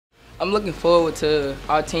I'm looking forward to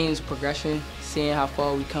our team's progression, seeing how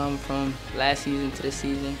far we come from last season to this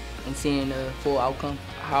season, and seeing the full outcome.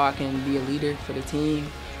 How I can be a leader for the team.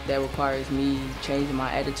 That requires me changing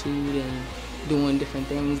my attitude and doing different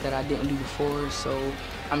things that I didn't do before. So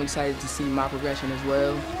I'm excited to see my progression as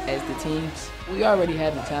well as the team's. We already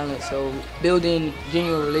have the talent, so building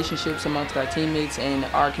genuine relationships amongst our teammates and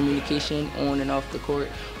our communication on and off the court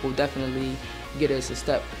will definitely get us a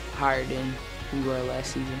step higher than we were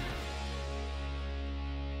last season.